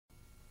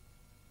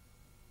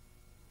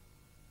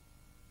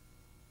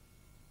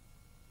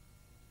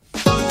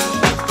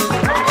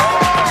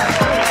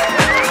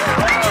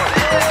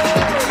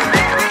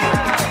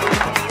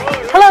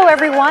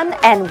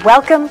and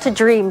welcome to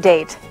Dream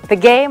Date, the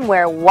game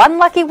where one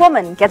lucky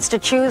woman gets to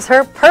choose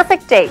her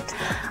perfect date.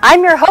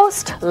 I'm your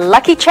host,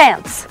 Lucky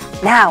Chance.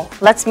 Now,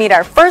 let's meet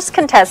our first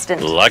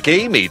contestant.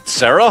 Lucky, meet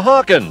Sarah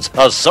Hawkins,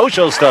 a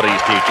social studies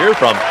teacher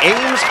from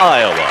Ames,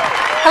 Iowa.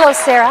 Hello,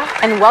 Sarah,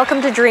 and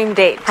welcome to Dream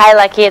Date. Hi,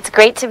 Lucky. It's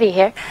great to be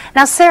here.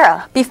 Now,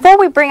 Sarah, before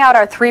we bring out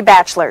our three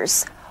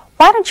bachelors,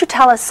 why don't you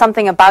tell us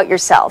something about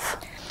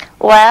yourself?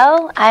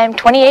 Well, I'm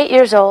 28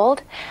 years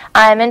old.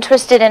 I'm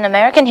interested in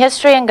American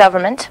history and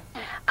government.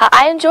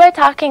 I enjoy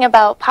talking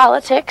about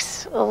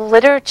politics,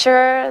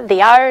 literature,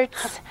 the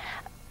arts,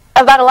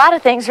 about a lot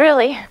of things,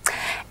 really.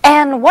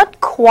 And what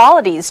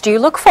qualities do you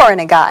look for in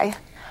a guy?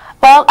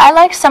 Well, I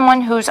like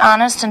someone who's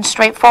honest and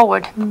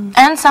straightforward,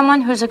 and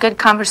someone who's a good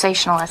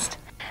conversationalist.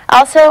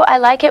 Also, I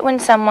like it when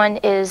someone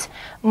is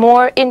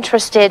more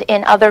interested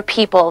in other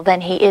people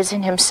than he is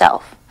in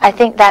himself. I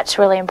think that's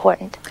really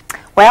important.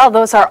 Well,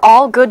 those are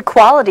all good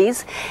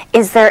qualities.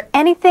 Is there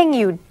anything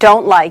you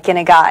don't like in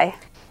a guy?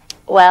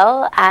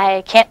 Well,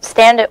 I can't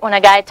stand it when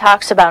a guy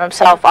talks about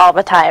himself all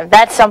the time.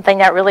 That's something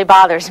that really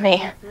bothers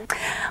me.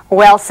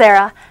 Well,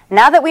 Sarah,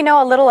 now that we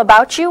know a little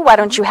about you, why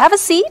don't you have a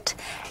seat?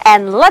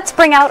 And let's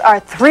bring out our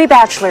three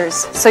bachelors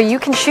so you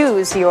can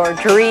choose your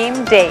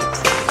dream date.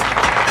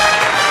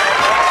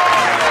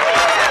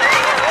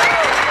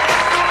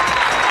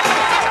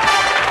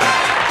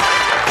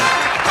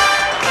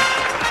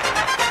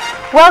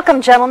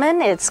 Welcome,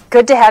 gentlemen. It's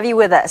good to have you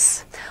with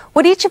us.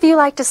 Would each of you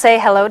like to say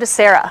hello to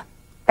Sarah?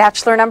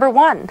 Bachelor number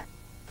one.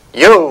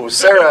 Yo,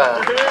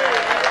 Sarah.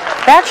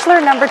 Bachelor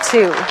number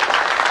two.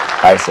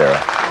 Hi, Sarah.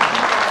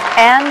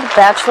 And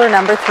bachelor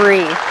number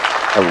three.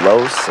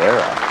 Hello,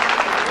 Sarah.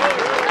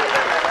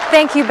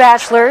 Thank you,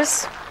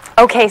 bachelors.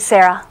 Okay,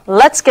 Sarah,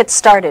 let's get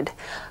started.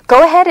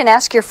 Go ahead and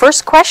ask your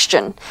first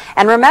question.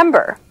 And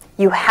remember,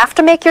 you have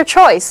to make your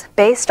choice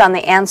based on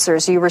the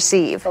answers you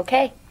receive.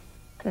 Okay.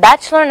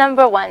 Bachelor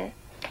number one.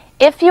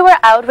 If you were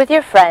out with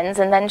your friends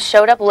and then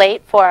showed up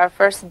late for our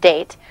first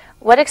date,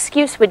 what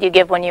excuse would you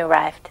give when you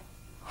arrived?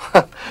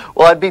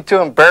 Well, I'd be too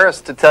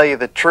embarrassed to tell you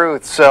the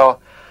truth, so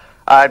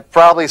I'd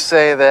probably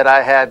say that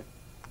I had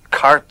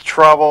car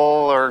trouble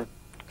or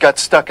got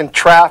stuck in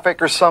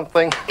traffic or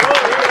something.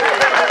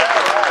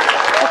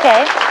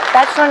 Okay.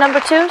 Bachelor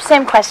number two,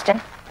 same question.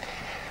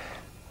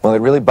 Well,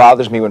 it really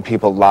bothers me when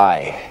people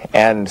lie,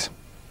 and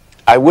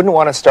I wouldn't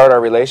want to start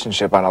our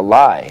relationship on a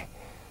lie,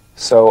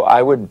 so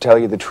I would tell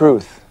you the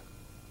truth.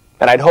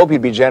 And I'd hope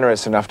you'd be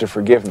generous enough to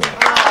forgive me.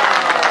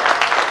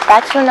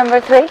 Bachelor number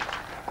three.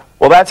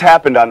 Well, that's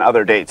happened on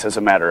other dates, as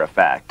a matter of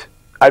fact.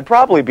 I'd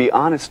probably be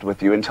honest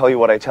with you and tell you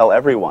what I tell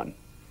everyone.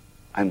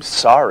 I'm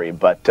sorry,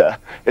 but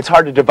it's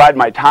hard to divide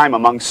my time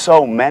among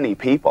so many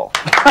people.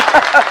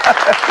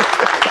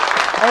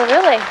 Oh,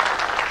 really?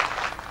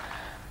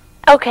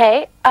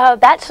 Okay,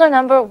 bachelor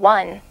number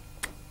one.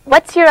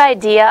 What's your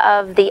idea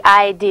of the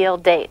ideal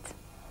date?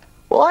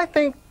 Well, I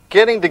think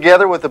getting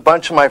together with a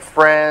bunch of my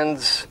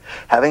friends,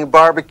 having a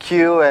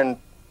barbecue, and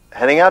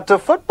heading out to a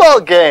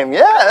football game.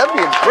 Yeah, that'd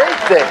be a great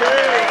day.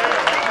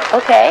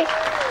 Okay.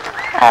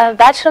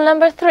 Bachelor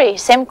number three,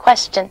 same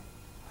question.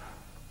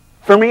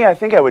 For me, I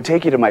think I would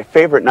take you to my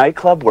favorite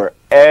nightclub where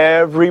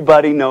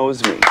everybody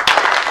knows me.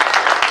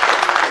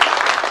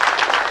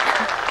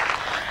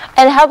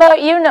 And how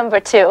about you, number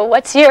two?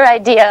 What's your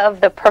idea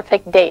of the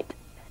perfect date?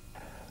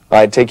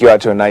 I'd take you out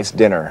to a nice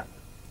dinner.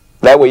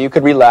 That way you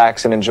could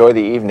relax and enjoy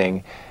the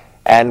evening,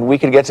 and we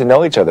could get to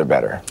know each other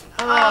better.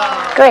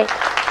 Great.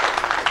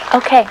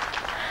 Okay.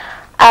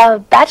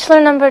 Bachelor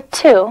number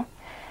two,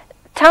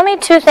 tell me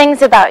two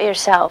things about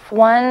yourself,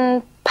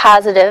 one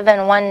positive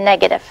and one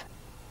negative.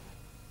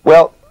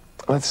 Well,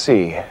 let's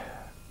see.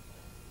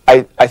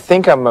 I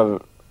think I'm a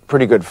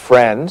pretty good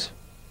friend,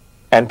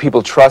 and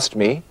people trust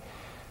me.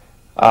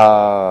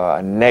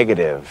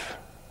 Negative.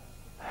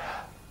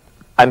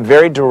 I'm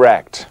very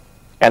direct,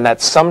 and that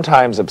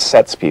sometimes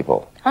upsets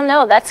people. Oh,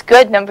 no, that's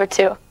good, number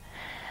two.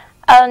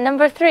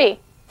 Number three,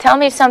 tell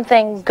me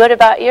something good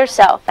about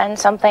yourself and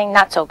something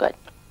not so good.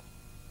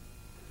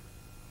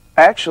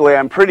 Actually,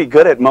 I'm pretty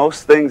good at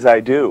most things I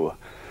do.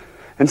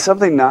 And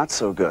something not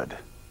so good.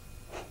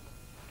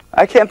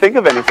 I can't think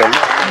of anything.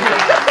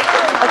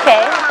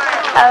 Okay.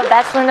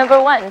 Bachelor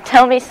number one,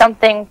 tell me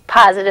something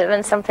positive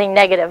and something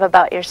negative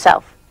about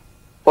yourself.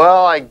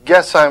 Well, I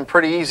guess I'm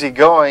pretty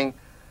easygoing.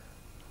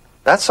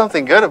 That's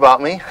something good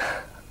about me.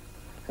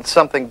 And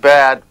something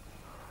bad.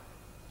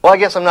 Well, I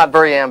guess I'm not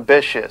very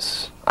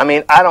ambitious. I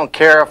mean, I don't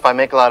care if I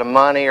make a lot of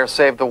money or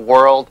save the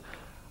world.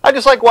 I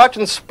just like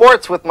watching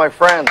sports with my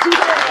friends.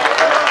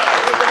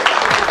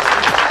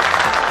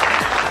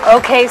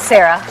 Okay,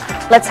 Sarah,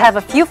 let's have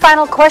a few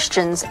final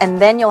questions, and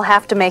then you'll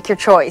have to make your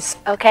choice.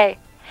 Okay.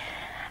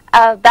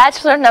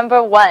 Bachelor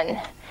number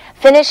one,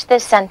 finish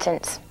this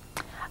sentence.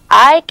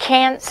 I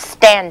can't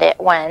stand it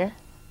when...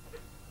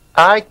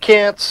 I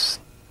can't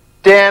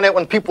stand it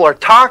when people are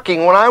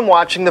talking when I'm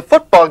watching the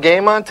football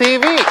game on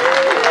TV.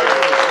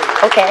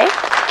 Okay.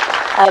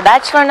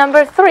 Bachelor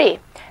number three,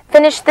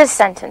 finish this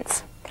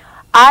sentence.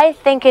 I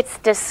think it's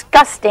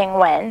disgusting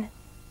when...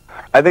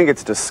 I think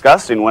it's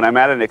disgusting when I'm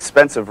at an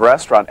expensive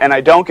restaurant and I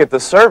don't get the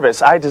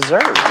service I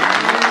deserve.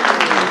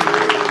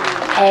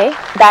 Okay,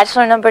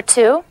 bachelor number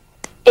 2.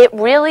 It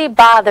really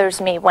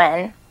bothers me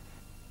when...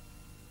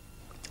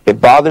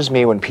 It bothers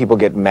me when people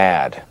get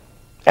mad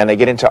and they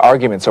get into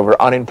arguments over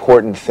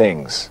unimportant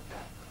things.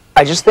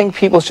 I just think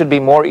people should be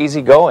more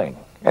easygoing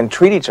and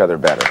treat each other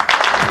better.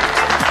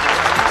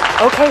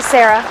 Okay,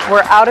 Sarah,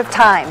 we're out of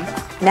time.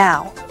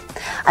 Now,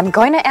 I'm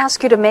going to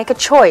ask you to make a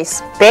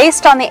choice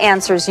based on the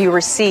answers you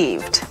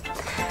received.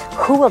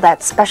 Who will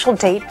that special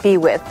date be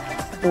with?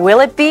 Will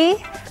it be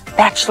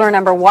bachelor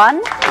number 1,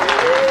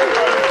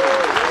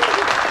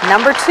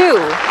 number 2,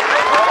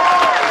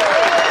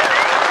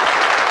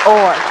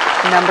 or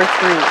number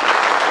 3?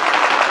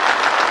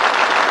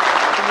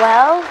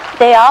 Well,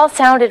 they all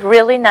sounded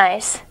really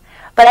nice,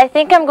 but I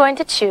think I'm going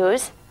to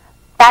choose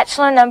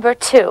bachelor number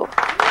 2.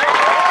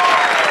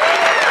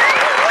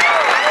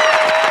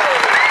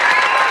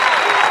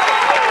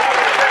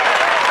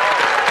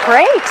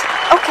 Great.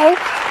 Okay.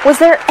 Was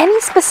there any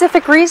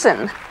specific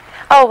reason?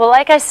 Oh, well,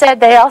 like I said,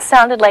 they all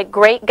sounded like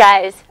great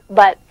guys,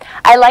 but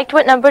I liked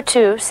what number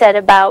 2 said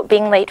about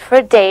being late for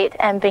a date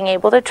and being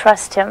able to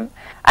trust him.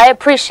 I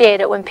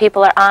appreciate it when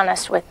people are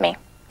honest with me.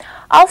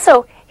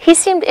 Also, he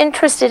seemed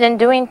interested in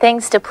doing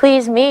things to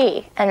please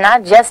me and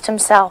not just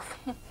himself.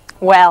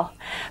 Well,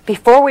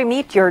 before we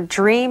meet your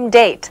dream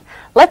date,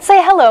 let's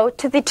say hello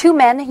to the 2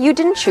 men you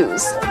didn't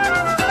choose.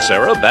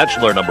 Sarah,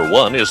 bachelor number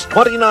 1, is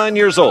 29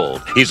 years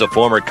old. He's a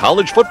former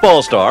college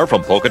football star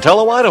from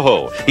Pocatello,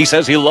 Idaho. He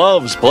says he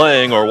loves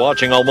playing or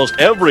watching almost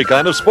every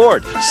kind of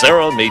sport.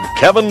 Sarah, meet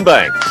Kevin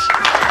Banks.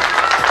 Hi.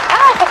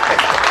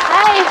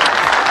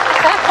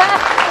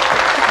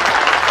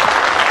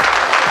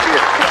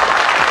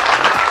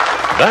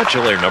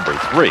 Bachelor number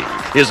 3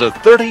 is a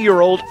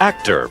 30-year-old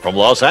actor from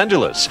Los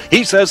Angeles.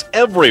 He says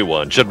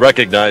everyone should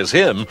recognize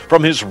him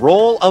from his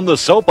role on the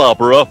soap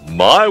opera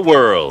My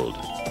World.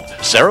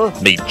 Sarah,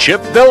 meet Chip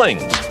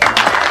Billings.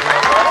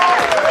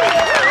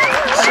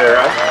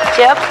 Sarah,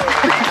 Chip.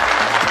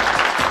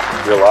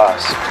 you're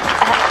lost.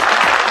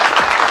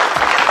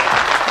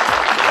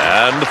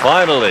 And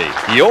finally,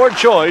 your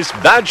choice,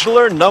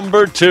 bachelor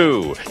number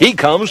 2. He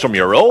comes from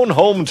your own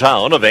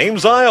hometown of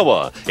Ames,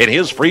 Iowa. In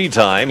his free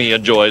time, he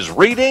enjoys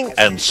reading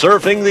and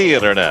surfing the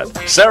internet.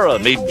 Sarah,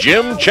 meet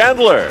Jim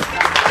Chandler.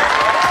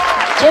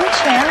 Jim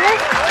Chandler?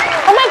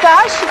 Oh my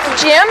gosh,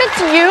 it's Jim, it's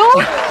you?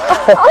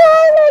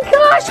 Oh my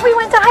gosh, we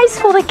went to high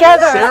school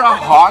together. Sarah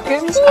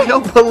Hawkins? I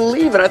don't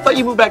believe it. I thought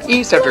you moved back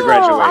east after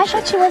graduation. I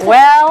thought you went to...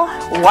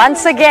 Well,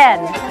 once again,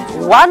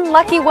 one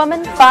lucky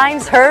woman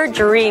finds her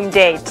dream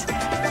date.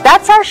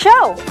 That's our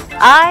show.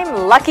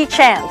 I'm Lucky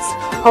Chance,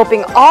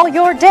 hoping all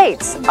your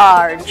dates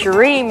are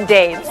dream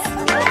dates.